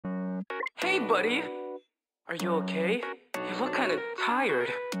Hey, buddy! Are you okay? You look kinda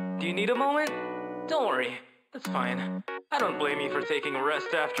tired. Do you need a moment? Don't worry, it's fine. I don't blame you for taking a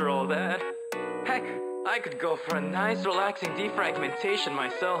rest after all that. Heck, I could go for a nice relaxing defragmentation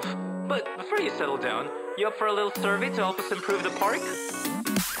myself. But before you settle down, you up for a little survey to help us improve the park?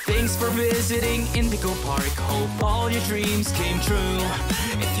 Thanks for visiting Indigo Park. Hope all your dreams came true.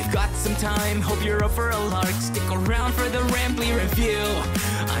 If you've got some time, hope you're up for a lark. Stick around for the Ramblew review.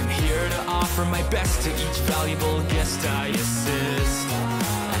 I'm here to offer my best to each valuable guest I assist.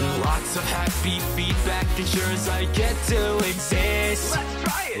 And lots of happy feedback ensures I get to exist. Let's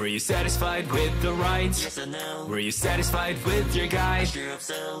try it! Were you satisfied with the rides? Yes or no? Were you satisfied with your guide? Sure hope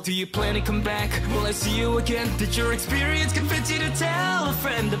so. Do you plan to come back? Will I see you again? Did your experience convince you to tell a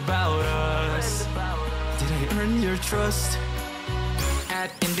friend about us? Did I earn your trust?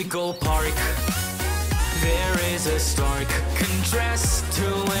 At Indigo Park, there is a stark contrast to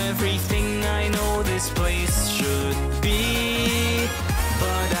everything I know this place should be.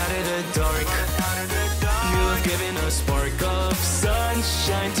 But out of the dark, you have given a spark of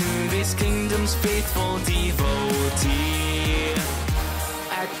sunshine to this kingdom's faithful devotee.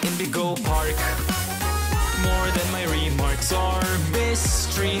 At Indigo Park, more than my remarks are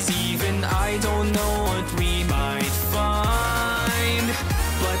mysteries. Even I don't know what we might find.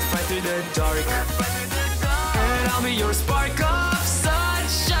 But fight through the dark, and I'll be your spark of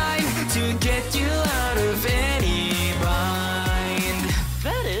sunshine to get you out of any bind.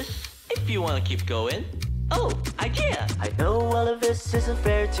 That is, if you want to keep going. Oh, idea! I know all of this isn't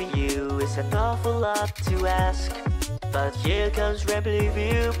fair to you, it's an awful lot to ask. But here comes Ramblew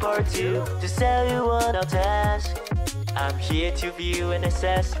Review Part 2 to tell you what I'll task. I'm here to view and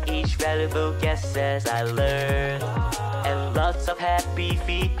assess each valuable guest as I learn. And lots of happy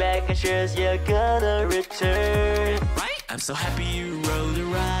feedback ensures you're gonna return. Right? I'm so happy you rode the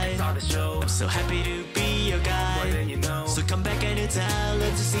ride. Saw the show. I'm so happy to be your guide. More than you know. So come back anytime,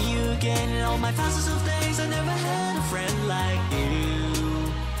 love to see you again. And all my thousands of things, I never had a friend like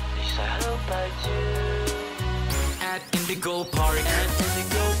you. Yes, I hope I do. At Indigo Park, Park.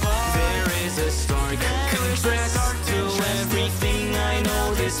 there is a stark contrast to everything I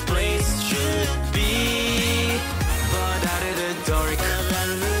know this place should be. But out of the dark,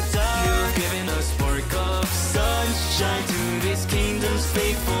 you've given a spark of sunshine to this kingdom's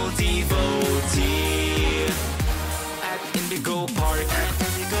faithful devotee. At Indigo Park,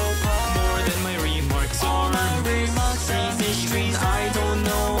 more than my remarks are mysteries. I don't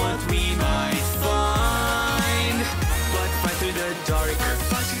know what we might find. But fight through the dark,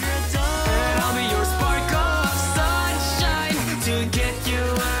 and I'll be your spark of sunshine to get you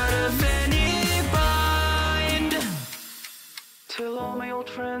out of any bind. Till all my old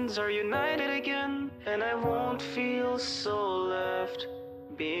friends are united again, and I won't feel so left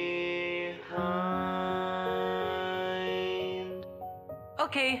behind.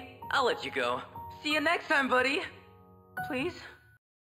 Okay, I'll let you go. See you next time, buddy. Please?